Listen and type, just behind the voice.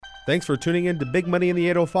Thanks for tuning in to Big Money in the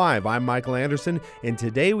 805. I'm Michael Anderson, and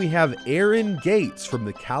today we have Aaron Gates from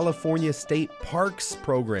the California State Parks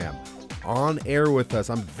Program on air with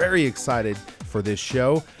us. I'm very excited for this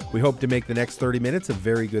show. We hope to make the next 30 minutes a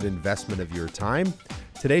very good investment of your time.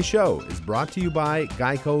 Today's show is brought to you by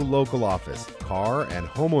Geico Local Office, car and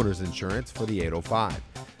homeowners insurance for the 805.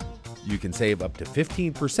 You can save up to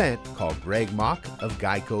 15%. Call Greg Mock of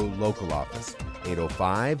Geico Local Office,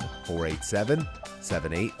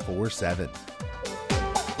 805-487-7847.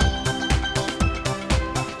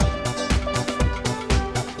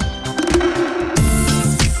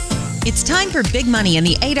 It's time for Big Money in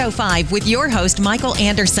the 805 with your host, Michael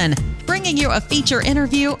Anderson, bringing you a feature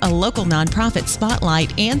interview, a local nonprofit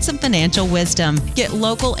spotlight, and some financial wisdom. Get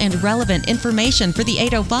local and relevant information for the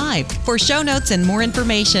 805. For show notes and more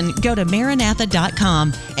information, go to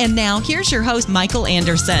maranatha.com. And now, here's your host, Michael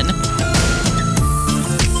Anderson.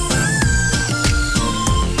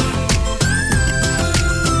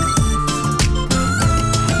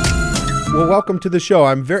 Well, welcome to the show.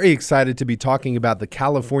 I'm very excited to be talking about the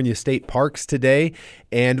California State Parks today,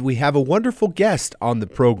 and we have a wonderful guest on the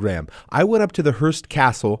program. I went up to the Hearst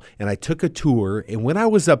Castle and I took a tour, and when I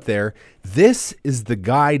was up there, this is the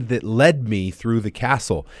guide that led me through the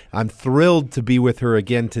castle. I'm thrilled to be with her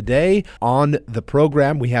again today on the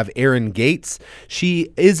program. We have Aaron Gates.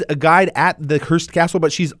 She is a guide at the Hearst Castle,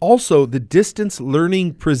 but she's also the distance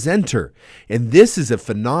learning presenter. And this is a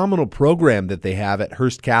phenomenal program that they have at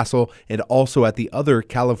Hearst Castle and also at the other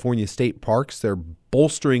California state parks. They're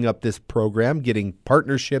bolstering up this program, getting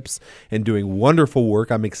partnerships and doing wonderful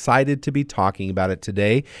work. I'm excited to be talking about it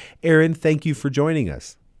today. Aaron, thank you for joining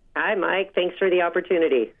us. Hi, Mike. Thanks for the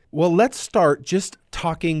opportunity. Well, let's start just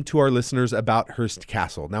talking to our listeners about Hearst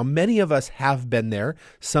Castle. Now, many of us have been there.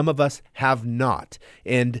 Some of us have not.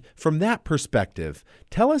 And from that perspective,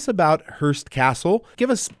 tell us about Hearst Castle. Give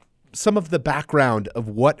us some of the background of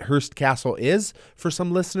what Hearst Castle is for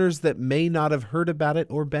some listeners that may not have heard about it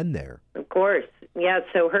or been there. Of course. Yeah,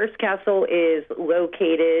 so Hearst Castle is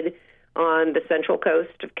located on the central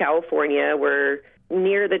coast of California. We're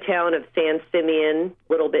near the town of San Simeon,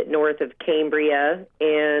 a little bit north of Cambria.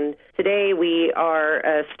 And today we are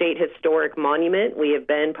a state historic monument. We have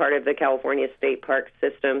been part of the California State Park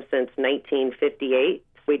system since 1958.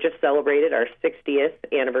 We just celebrated our 60th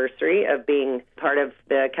anniversary of being part of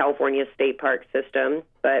the California State Park system.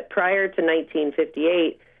 But prior to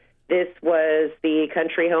 1958, this was the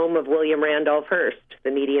country home of William Randolph Hearst,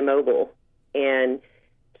 the media mogul. And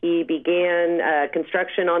he began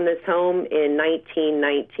construction on this home in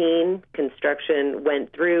 1919. Construction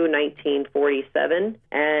went through 1947,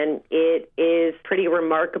 and it is a pretty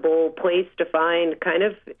remarkable place to find kind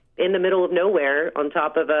of in the middle of nowhere on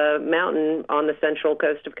top of a mountain on the central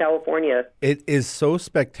coast of California. It is so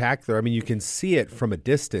spectacular. I mean, you can see it from a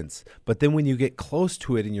distance, but then when you get close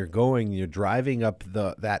to it and you're driving up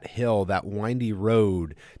that hill, that windy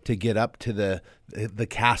road to get up to the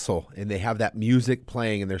castle, and they have that music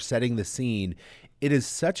playing and they're setting the scene. It is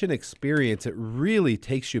such an experience. It really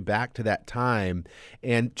takes you back to that time.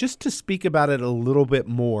 And just to speak about it a little bit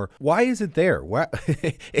more, why is it there?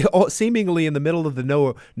 Seemingly in the middle of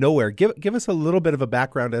the nowhere. Give us a little bit of a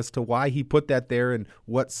background as to why he put that there and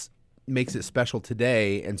what makes it special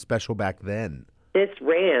today and special back then. This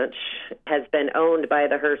ranch has been owned by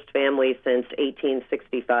the Hearst family since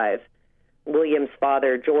 1865. William's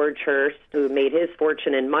father, George Hearst, who made his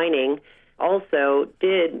fortune in mining, also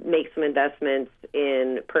did make some investments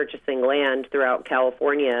in purchasing land throughout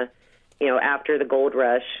California, after the gold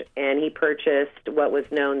rush. And he purchased what was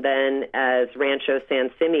known then as Rancho San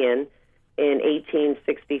Simeon. In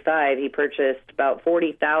 1865, he purchased about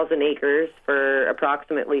 40,000 acres for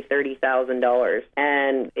approximately $30,000.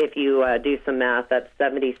 And if you do some math, that's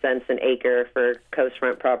 70 cents an acre for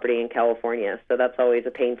coastfront property in California. So that's always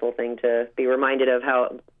a painful thing to be reminded of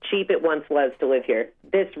how cheap it once was to live here.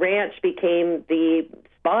 This ranch became the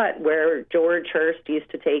spot where George Hearst used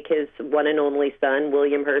to take his one and only son,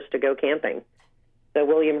 William Hearst, to go camping. So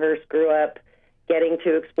William Hearst grew up getting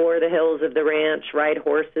to explore the hills of the ranch, ride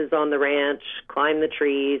horses on the ranch, climb the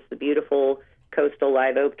trees, the beautiful coastal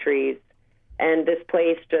live oak trees. And this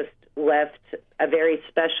place just left a very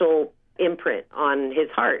special imprint on his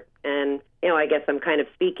heart. And, I guess I'm kind of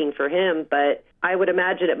speaking for him, but I would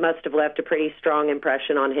imagine it must have left a pretty strong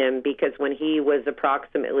impression on him, because when he was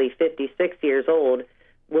approximately 56 years old,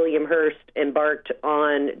 William Hearst embarked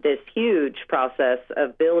on this huge process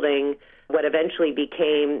of building what eventually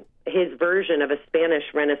became his version of a Spanish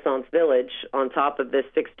Renaissance village on top of this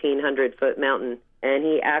 1,600-foot mountain. And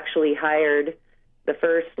he actually hired the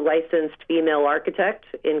first licensed female architect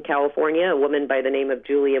in California, a woman by the name of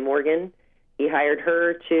Julia Morgan. He hired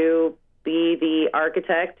her to be the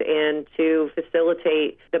architect and to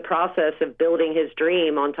facilitate the process of building his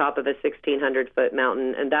dream on top of a 1,600-foot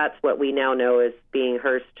mountain. And that's what we now know as being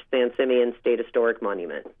Hearst San Simeon State Historic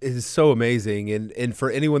Monument. It is so amazing. And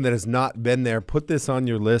for anyone that has not been there, put this on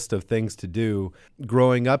your list of things to do.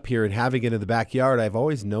 Growing up here and having it in the backyard, I've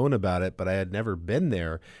always known about it, but I had never been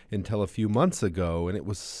there until a few months ago. And it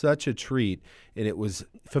was such a treat. And it was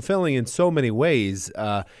fulfilling in so many ways.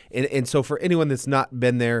 And so for anyone that's not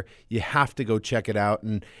been there, you have to go check it out.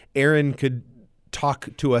 And Aaron could talk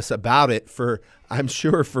to us about it for, I'm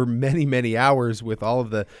sure, for many, many hours with all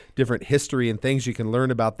of the different history and things you can learn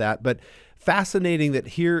about that. But fascinating that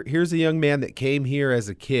here's a young man that came here as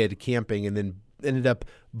a kid camping and then ended up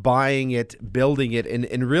buying it, building it,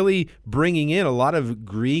 and really bringing in a lot of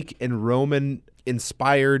Greek and Roman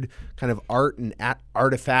inspired kind of art and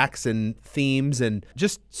artifacts and themes and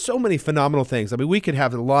just so many phenomenal things. I mean, we could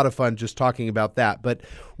have a lot of fun just talking about that. But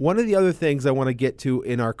one of the other things I want to get to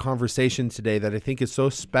in our conversation today that I think is so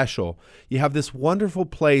special, you have this wonderful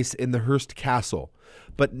place in the Hearst Castle,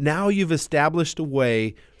 but now you've established a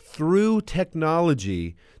way through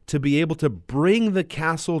technology to be able to bring the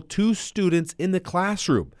castle to students in the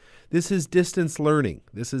classroom. This is distance learning.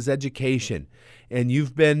 This is education. And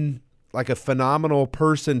you've been like a phenomenal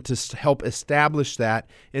person to help establish that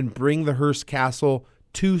and bring the Hearst Castle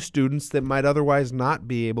to students that might otherwise not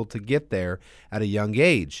be able to get there at a young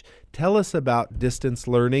age. Tell us about distance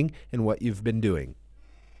learning and what you've been doing.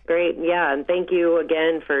 Great. Yeah. And thank you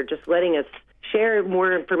again for just letting us share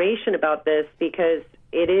more information about this, because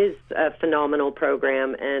it is a phenomenal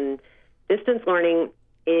program, and distance learning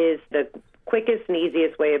is the quickest and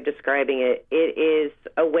easiest way of describing it. It is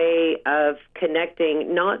a way of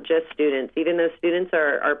connecting not just students, even though students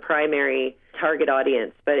are our primary target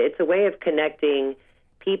audience, but it's a way of connecting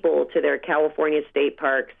people to their California state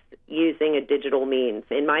parks using a digital means.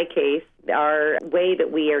 In my case, our way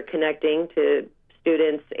that we are connecting to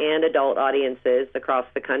students and adult audiences across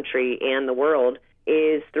the country and the world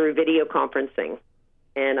is through video conferencing.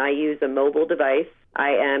 And I use a mobile device. I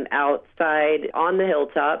am outside on the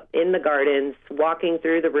hilltop, in the gardens, walking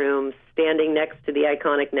through the rooms, standing next to the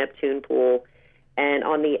iconic Neptune pool. And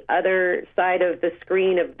on the other side of the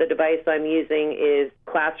screen of the device I'm using is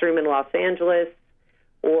classroom in Los Angeles,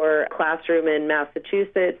 or classroom in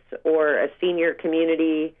Massachusetts, or a senior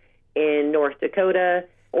community in North Dakota,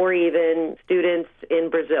 or even students in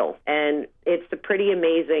Brazil. And it's pretty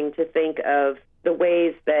amazing to think of the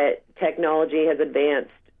ways that technology has advanced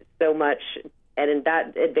so much, and in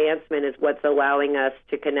that advancement is what's allowing us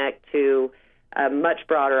to connect to a much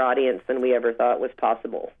broader audience than we ever thought was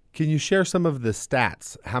possible. Can you share some of the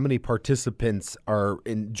stats? How many participants are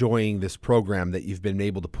enjoying this program that you've been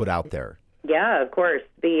able to put out there? Yeah, of course.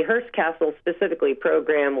 The Hearst Castle specifically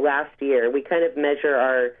program last year, we kind of measure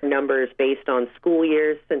our numbers based on school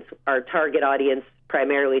years, since our target audience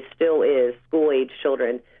primarily still is school-age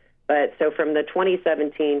children. But so from the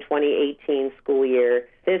 2017-2018 school year,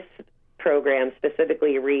 this program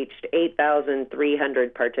specifically reached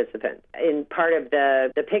 8,300 participants. In part of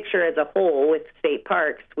the picture as a whole with state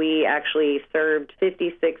parks, we actually served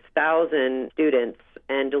 56,000 students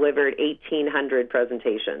and delivered 1,800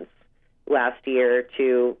 presentations last year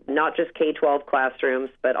to not just K-12 classrooms,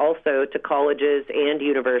 but also to colleges and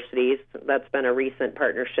universities. That's been a recent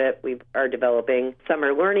partnership we are developing.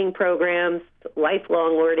 Summer learning programs,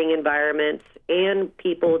 lifelong learning environments, and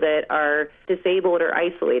people that are disabled or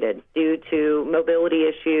isolated due to mobility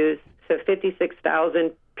issues. So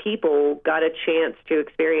 56,000 people got a chance to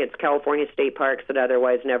experience California state parks that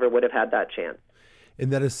otherwise never would have had that chance.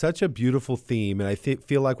 And that is such a beautiful theme, and I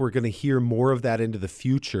feel like we're going to hear more of that into the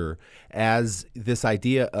future as this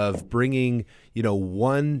idea of bringing,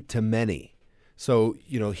 one to many. So,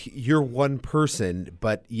 you're one person,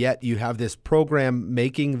 but yet you have this program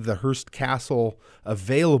making the Hearst Castle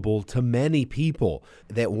available to many people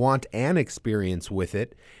that want an experience with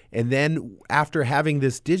it. And then after having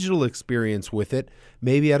this digital experience with it,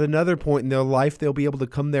 maybe at another point in their life, they'll be able to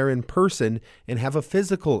come there in person and have a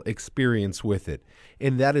physical experience with it.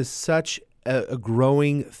 And that is such a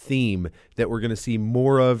growing theme that we're going to see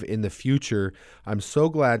more of in the future. I'm so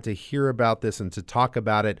glad to hear about this and to talk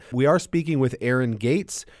about it. We are speaking with Erin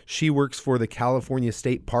Gates. She works for the California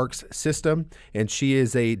State Parks System, and she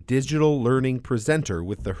is a digital learning presenter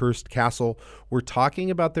with the Hearst Castle. We're talking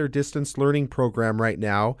about their distance learning program right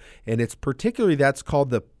now, and it's particularly that's called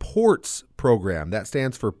the PORTS program. That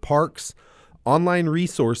stands for Parks, online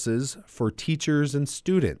resources for teachers and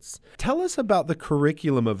students. Tell us about the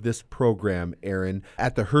curriculum of this program, Aaron,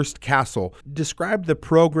 at the Hearst Castle. Describe the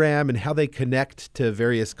program and how they connect to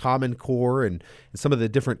various Common Core and some of the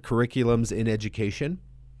different curriculums in education.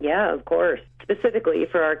 Yeah, of course. Specifically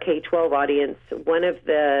for our K-12 audience, one of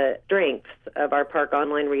the strengths of our Park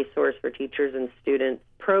Online Resource for Teachers and Students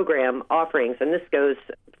program offerings, and this goes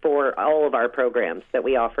for all of our programs that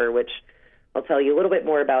we offer, which I'll tell you a little bit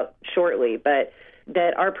more about shortly, but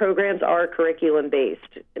that our programs are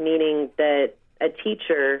curriculum-based, meaning that a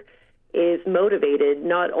teacher is motivated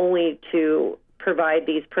not only to provide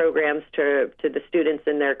these programs to the students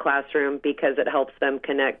in their classroom because it helps them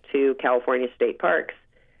connect to California state parks,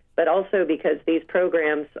 but also because these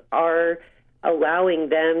programs are allowing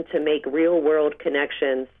them to make real-world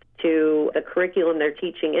connections to the curriculum they're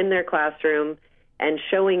teaching in their classroom and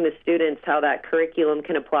showing the students how that curriculum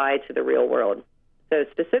can apply to the real world. So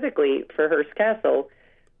specifically for Hearst Castle,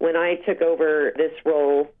 when I took over this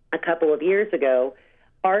role a couple of years ago,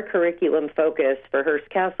 our curriculum focus for Hearst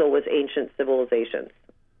Castle was ancient civilizations.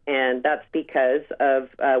 And that's because of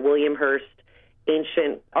William Hearst's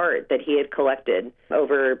ancient art that he had collected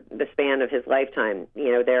over the span of his lifetime.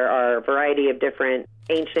 You know, there are a variety of different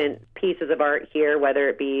ancient pieces of art here, whether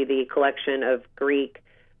it be the collection of Greek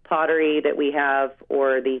pottery that we have,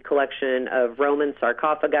 or the collection of Roman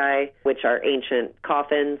sarcophagi, which are ancient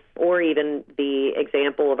coffins, or even the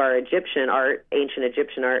example of our Egyptian art, ancient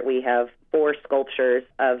Egyptian art. We have 4 sculptures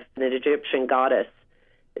of an Egyptian goddess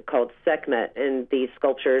called Sekhmet, and these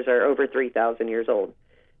sculptures are over 3,000 years old.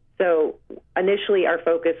 So initially our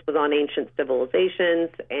focus was on ancient civilizations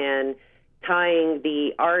and tying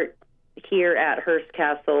the art here at Hearst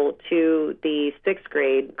Castle to the 6th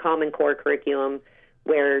grade Common Core curriculum,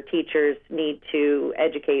 where teachers need to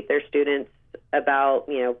educate their students about,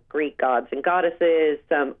 Greek gods and goddesses,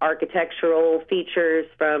 some architectural features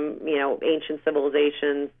from, ancient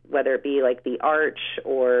civilizations, whether it be like the arch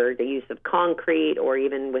or the use of concrete, or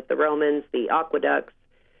even with the Romans, the aqueducts.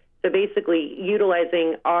 So basically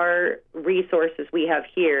utilizing our resources we have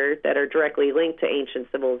here that are directly linked to ancient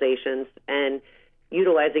civilizations and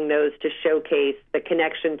utilizing those to showcase the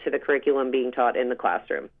connection to the curriculum being taught in the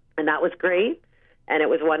classroom. And that was great, and it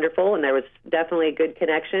was wonderful, and there was definitely a good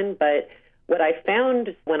connection. But what I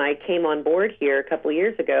found when I came on board here a couple of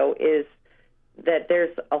years ago is that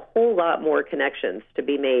there's a whole lot more connections to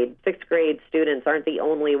be made. 6th grade students aren't the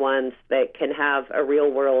only ones that can have a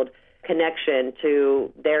real-world connection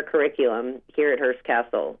to their curriculum here at Hearst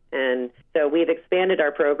Castle. And so we've expanded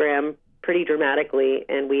our program pretty dramatically,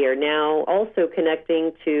 and we are now also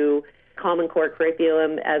connecting to Common Core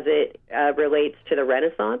curriculum as it relates to the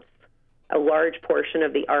Renaissance. A large portion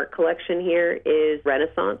of the art collection here is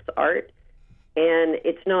Renaissance art, and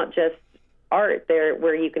it's not just art there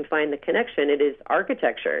where you can find the connection. It is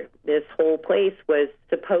architecture. This whole place was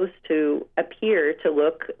supposed to appear to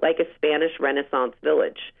look like a Spanish Renaissance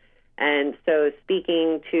village. And so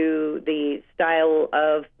speaking to the style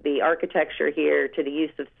of the architecture here, to the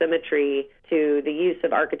use of symmetry, to the use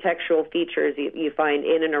of architectural features you find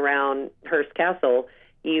in and around Hearst Castle,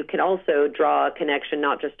 you can also draw a connection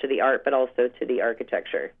not just to the art, but also to the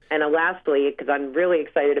architecture. And lastly, because I'm really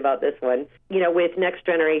excited about this one, with next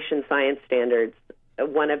generation science standards,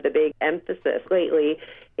 one of the big emphasis lately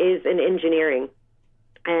is in engineering.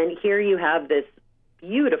 And here you have this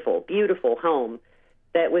beautiful, beautiful home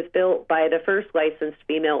that was built by the first licensed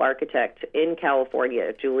female architect in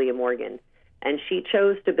California, Julia Morgan. And she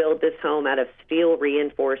chose to build this home out of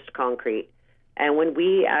steel-reinforced concrete. And when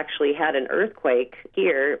we actually had an earthquake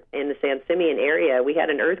here in the San Simeon area, we had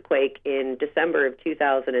an earthquake in December of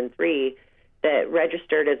 2003 that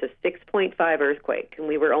registered as a 6.5 earthquake. And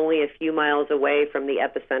we were only a few miles away from the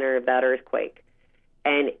epicenter of that earthquake.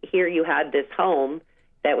 And here you had this home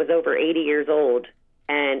that was over 80 years old,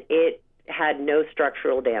 and it had no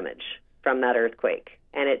structural damage from that earthquake.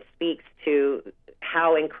 And it speaks to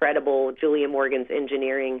how incredible Julia Morgan's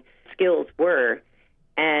engineering skills were.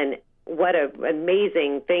 And what an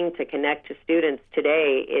amazing thing to connect to students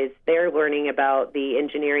today is they're learning about the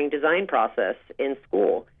engineering design process in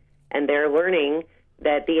school. And they're learning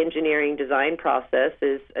that the engineering design process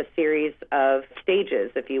is a series of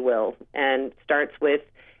stages, if you will, and starts with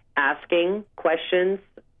asking questions,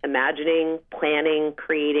 imagining, planning,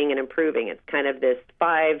 creating, and improving. It's kind of this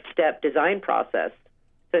 5-step design process.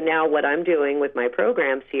 So now what I'm doing with my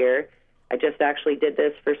programs here, I just actually did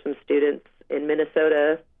this for some students in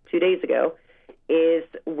Minnesota 2 days ago, is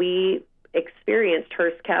we experienced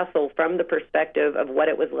Hearst Castle from the perspective of what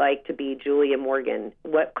it was like to be Julia Morgan.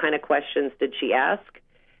 What kind of questions did she ask?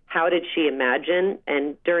 How did she imagine?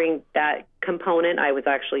 And during that component, I was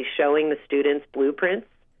actually showing the students blueprints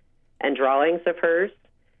and drawings of hers.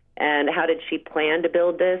 And how did she plan to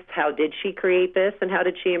build this? How did she create this? And how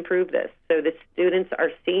did she improve this? So the students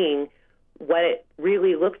are seeing what it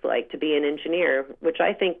really looks like to be an engineer, which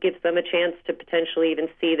I think gives them a chance to potentially even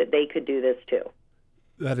see that they could do this too.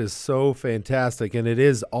 That is so fantastic. And it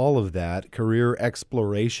is all of that, career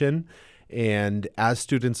exploration. And as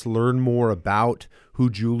students learn more about who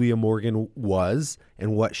Julia Morgan was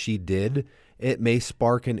and what she did, it may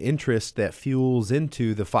spark an interest that fuels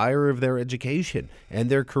into the fire of their education and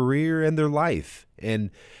their career and their life.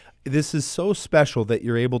 And this is so special that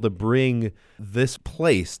you're able to bring this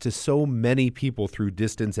place to so many people through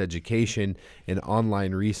distance education and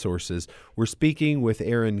online resources. We're speaking with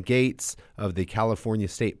Erin Gates of the California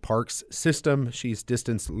State Parks System. She's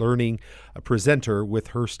distance learning presenter with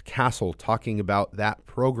Hearst Castle, talking about that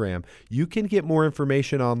program. You can get more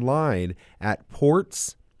information online at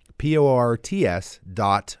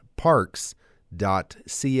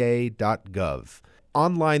ports.parks.ca.gov.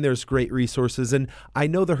 Online, there's great resources, and I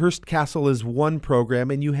know the Hearst Castle is one program,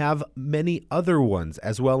 and you have many other ones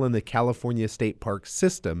as well in the California State Park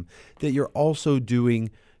System that you're also doing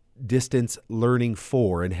distance learning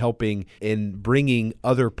for and helping in bringing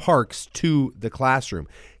other parks to the classroom.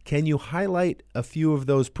 Can you highlight a few of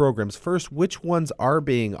those programs? First, which ones are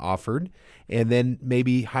being offered, and then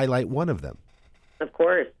maybe highlight one of them? Of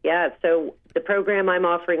course, yeah. So the program I'm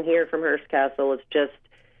offering here from Hearst Castle is just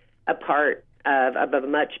a part of a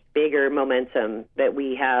much bigger momentum that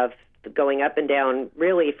we have going up and down,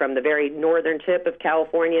 really from the very northern tip of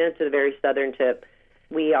California to the very southern tip.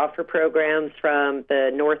 We offer programs from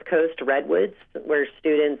the North Coast Redwoods, where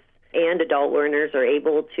students and adult learners are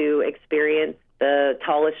able to experience the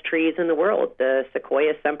tallest trees in the world, the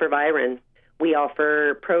Sequoia sempervirens. We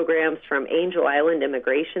offer programs from Angel Island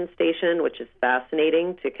Immigration Station, which is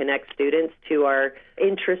fascinating to connect students to our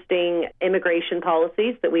interesting immigration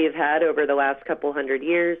policies that we have had over the last couple hundred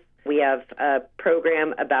years. We have a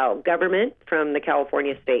program about government from the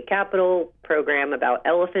California State Capitol, program about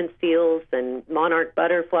elephant seals and monarch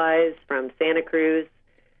butterflies from Santa Cruz.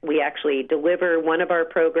 We actually deliver one of our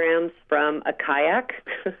programs from a kayak,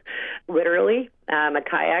 literally, a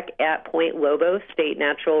kayak at Point Lobos State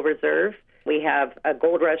Natural Reserve. We have a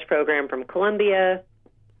Gold Rush program from Colombia.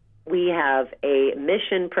 We have a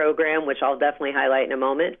mission program, which I'll definitely highlight in a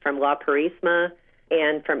moment, from La Purisma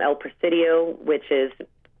and from El Presidio, which is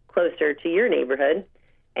closer to your neighborhood.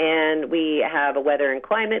 And we have a weather and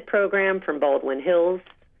climate program from Baldwin Hills,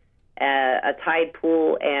 a tide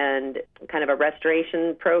pool and kind of a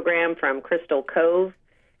restoration program from Crystal Cove.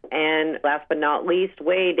 And last but not least,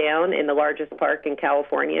 way down in the largest park in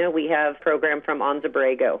California, we have a program from Anza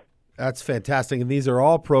Borrego. That's fantastic. And these are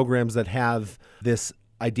all programs that have this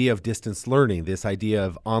idea of distance learning, this idea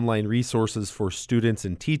of online resources for students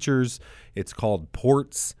and teachers. It's called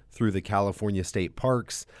PORTS through the California State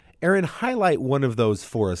Parks. Erin, highlight one of those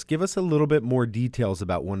for us. Give us a little bit more details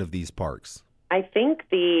about one of these parks. I think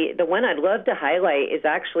the one I'd love to highlight is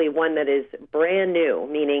actually one that is brand new,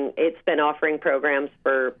 meaning it's been offering programs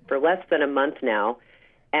for less than a month now,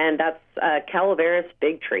 and that's Calaveras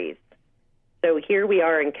Big Trees. So here we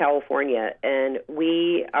are in California, and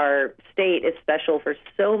our state is special for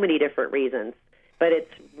so many different reasons. But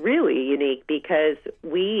it's really unique because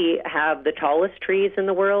we have the tallest trees in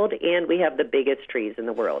the world, and we have the biggest trees in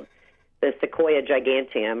the world, the Sequoia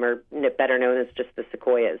giganteum, or better known as just the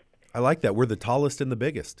sequoias. I like that. We're the tallest and the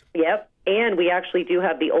biggest. Yep. And we actually do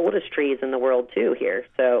have the oldest trees in the world, too, here.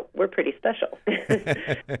 So we're pretty special.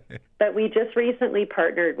 But we just recently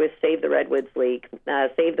partnered with Save the Redwoods League.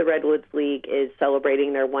 Save the Redwoods League is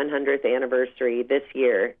celebrating their 100th anniversary this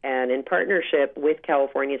year. And in partnership with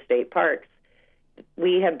California State Parks,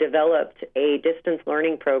 we have developed a distance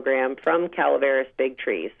learning program from Calaveras Big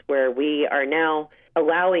Trees, where we are now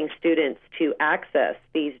allowing students to access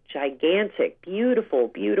these gigantic, beautiful,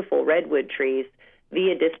 beautiful redwood trees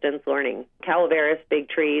via distance learning. Calaveras Big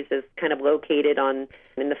Trees is kind of located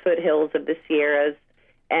in the foothills of the Sierras,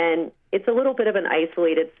 and it's a little bit of an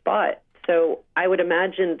isolated spot. So I would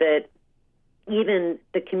imagine that even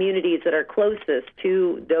the communities that are closest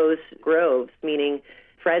to those groves, meaning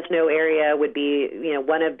Fresno area would be,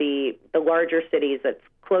 one of the larger cities that's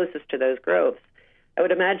closest to those groves. I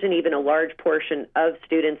would imagine even a large portion of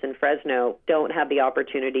students in Fresno don't have the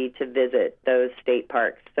opportunity to visit those state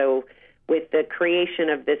parks. So with the creation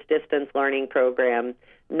of this distance learning program,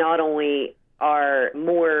 not only are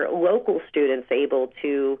more local students able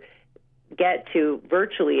to get to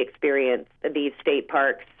virtually experience these state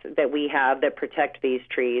parks that we have that protect these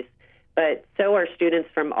trees, but so are students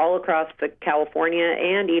from all across California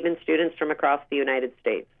and even students from across the United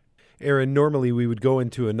States. Aaron, normally we would go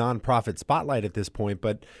into a nonprofit spotlight at this point,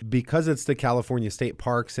 but because it's the California State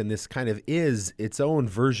Parks and this kind of is its own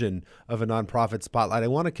version of a nonprofit spotlight, I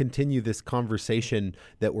want to continue this conversation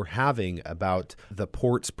that we're having about the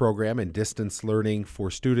PORTS program and distance learning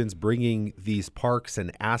for students, bringing these parks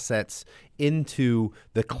and assets into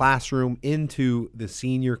the classroom, into the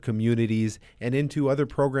senior communities, and into other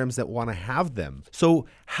programs that want to have them. So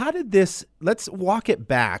let's walk it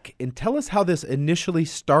back and tell us how this initially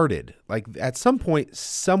started. Like at some point,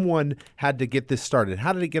 someone had to get this started.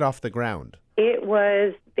 How did it get off the ground? It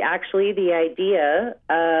was actually the idea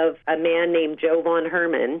of a man named Joe Von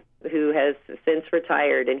Herman, who has since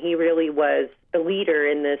retired, and he really was the leader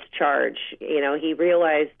in this charge. He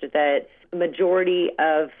realized that the majority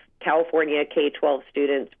of California K-12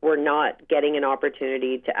 students were not getting an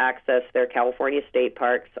opportunity to access their California state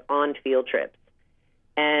parks on field trips.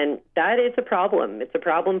 And that is a problem. It's a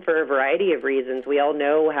problem for a variety of reasons. We all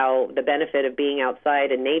know how the benefit of being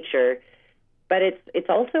outside in nature, but it's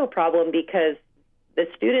also a problem because the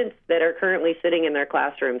students that are currently sitting in their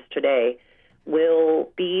classrooms today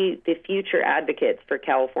will be the future advocates for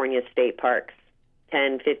California state parks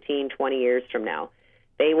 10, 15, 20 years from now.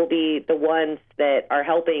 They will be the ones that are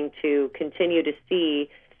helping to continue to see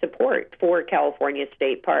support for California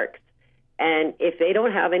state parks. And if they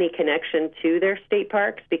don't have any connection to their state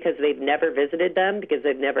parks because they've never visited them, because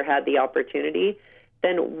they've never had the opportunity,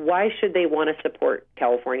 then why should they want to support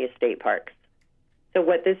California state parks? So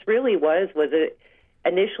what this really was it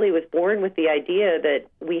initially was born with the idea that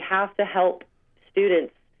we have to help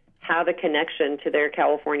students have a connection to their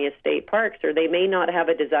California state parks, or they may not have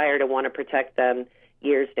a desire to want to protect them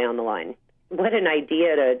years down the line. What an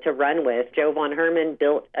idea to run with. Joe Von Herman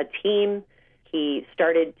built a team. He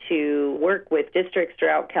started to work with districts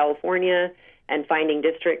throughout California and finding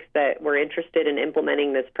districts that were interested in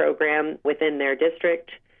implementing this program within their district.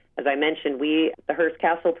 As I mentioned, the Hearst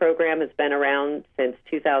Castle program has been around since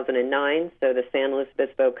 2009, so the San Luis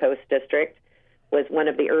Obispo Coast District was one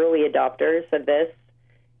of the early adopters of this,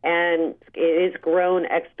 and it has grown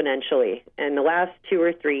exponentially. In the last 2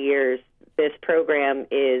 or 3 years, this program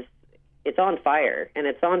it's on fire, and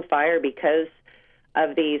it's on fire because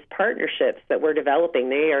of these partnerships that we're developing.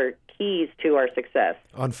 They are keys to our success.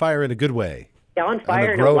 On fire in a good way. On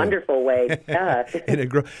fire in a wonderful way. Yeah.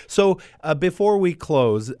 So before we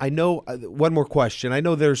close, I know one more question. I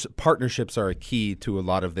know there's partnerships are a key to a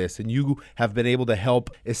lot of this, and you have been able to help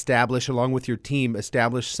establish, along with your team,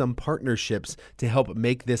 establish some partnerships to help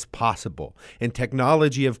make this possible. And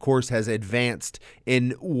technology, of course, has advanced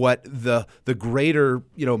in what the greater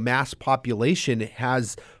mass population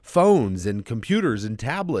has phones and computers and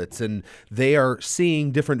tablets, and they are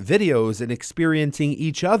seeing different videos and experiencing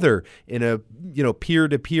each other in a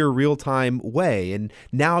peer-to-peer real-time way. And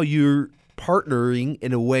now you're partnering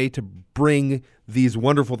in a way to bring these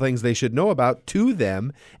wonderful things they should know about to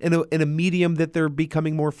them in a medium that they're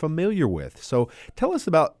becoming more familiar with. So tell us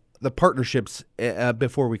about the partnerships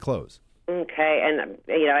before we close. Okay, and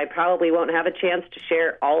I probably won't have a chance to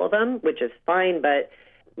share all of them, which is fine, but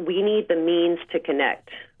we need the means to connect,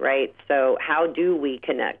 right? So how do we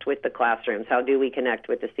connect with the classrooms? How do we connect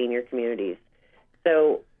with the senior communities?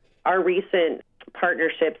 So our recent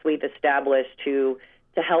partnerships we've established to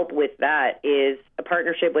help with that is a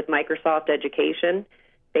partnership with Microsoft Education.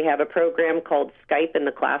 They have a program called Skype in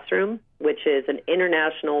the Classroom, which is an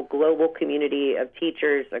international global community of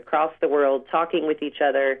teachers across the world talking with each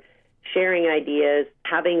other, sharing ideas,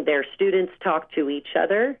 having their students talk to each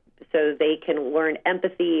other so they can learn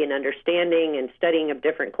empathy and understanding and studying of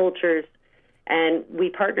different cultures. And we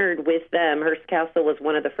partnered with them. Hearst Castle was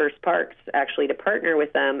one of the first parks, actually, to partner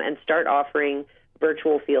with them and start offering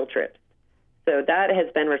virtual field trips. So that has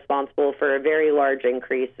been responsible for a very large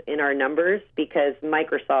increase in our numbers because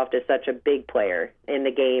Microsoft is such a big player in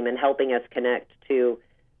the game and helping us connect to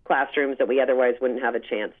classrooms that we otherwise wouldn't have a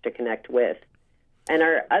chance to connect with. And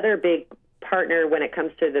our other big partner when it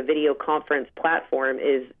comes to the video conference platform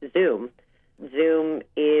is Zoom. Zoom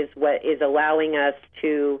is what is allowing us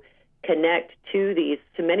to connect to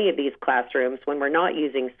many of these classrooms when we're not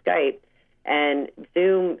using Skype. And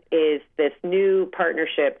Zoom is this new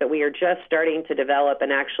partnership that we are just starting to develop.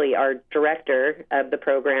 And actually, our director of the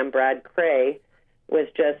program, Brad Cray, was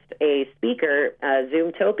just a speaker,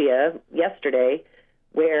 Zoomtopia, yesterday,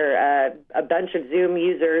 where a bunch of Zoom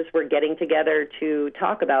users were getting together to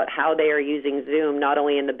talk about how they are using Zoom, not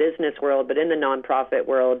only in the business world, but in the nonprofit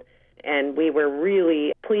world. And we were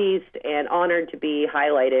really pleased and honored to be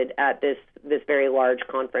highlighted at this very large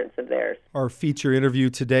conference of theirs. Our feature interview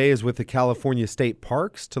today is with the California State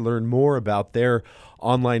Parks to learn more about their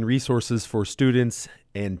online resources for students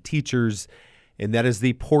and teachers and that is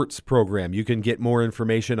the PORTS program. You can get more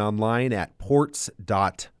information online at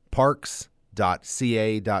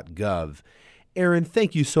ports.parks.ca.gov. Aaron,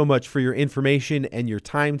 thank you so much for your information and your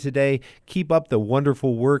time today. Keep up the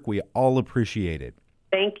wonderful work. We all appreciate it.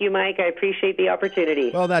 Thank you, Mike. I appreciate the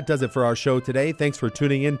opportunity. Well, that does it for our show today. Thanks for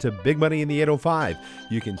tuning in to Big Money in the 805.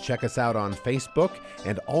 You can check us out on Facebook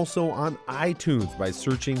and also on iTunes by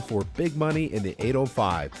searching for Big Money in the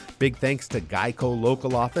 805. Big thanks to Geico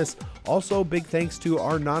Local Office. Also, big thanks to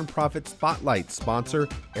our nonprofit spotlight sponsor,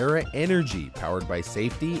 Era Energy, powered by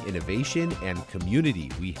safety, innovation, and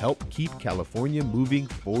community. We help keep California moving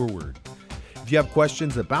forward. If you have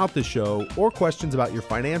questions about the show or questions about your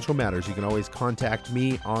financial matters, you can always contact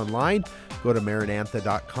me online. Go to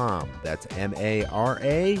maranantha.com. That's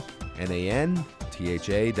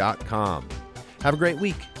MARANANTHA.com. Have a great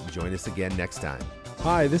week. Join us again next time.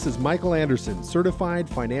 Hi, this is Michael Anderson, Certified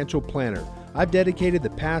Financial Planner. I've dedicated the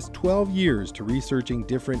past 12 years to researching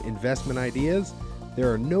different investment ideas. There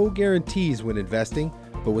are no guarantees when investing,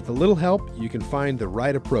 but with a little help, you can find the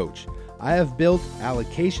right approach. I have built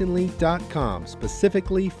allocationlink.com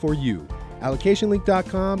specifically for you.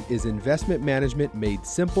 Allocationlink.com is investment management made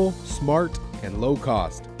simple, smart, and low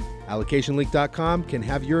cost. Allocationlink.com can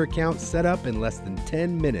have your account set up in less than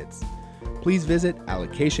 10 minutes. Please visit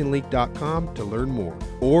allocationlink.com to learn more.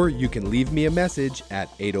 Or you can leave me a message at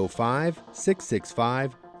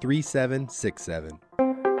 805-665-3767.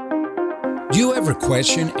 Do you ever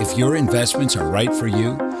question if your investments are right for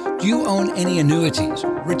you? Do you own any annuities,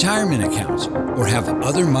 retirement accounts, or have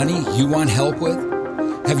other money you want help with?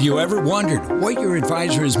 Have you ever wondered what your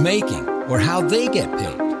advisor is making or how they get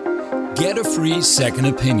paid? Get a free second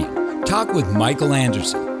opinion. Talk with Michael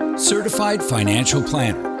Anderson, Certified Financial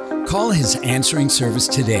Planner. Call his answering service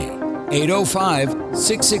today,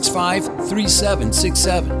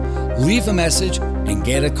 805-665-3767. Leave a message and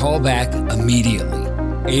get a call back immediately.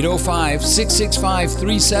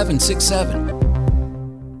 805-665-3767.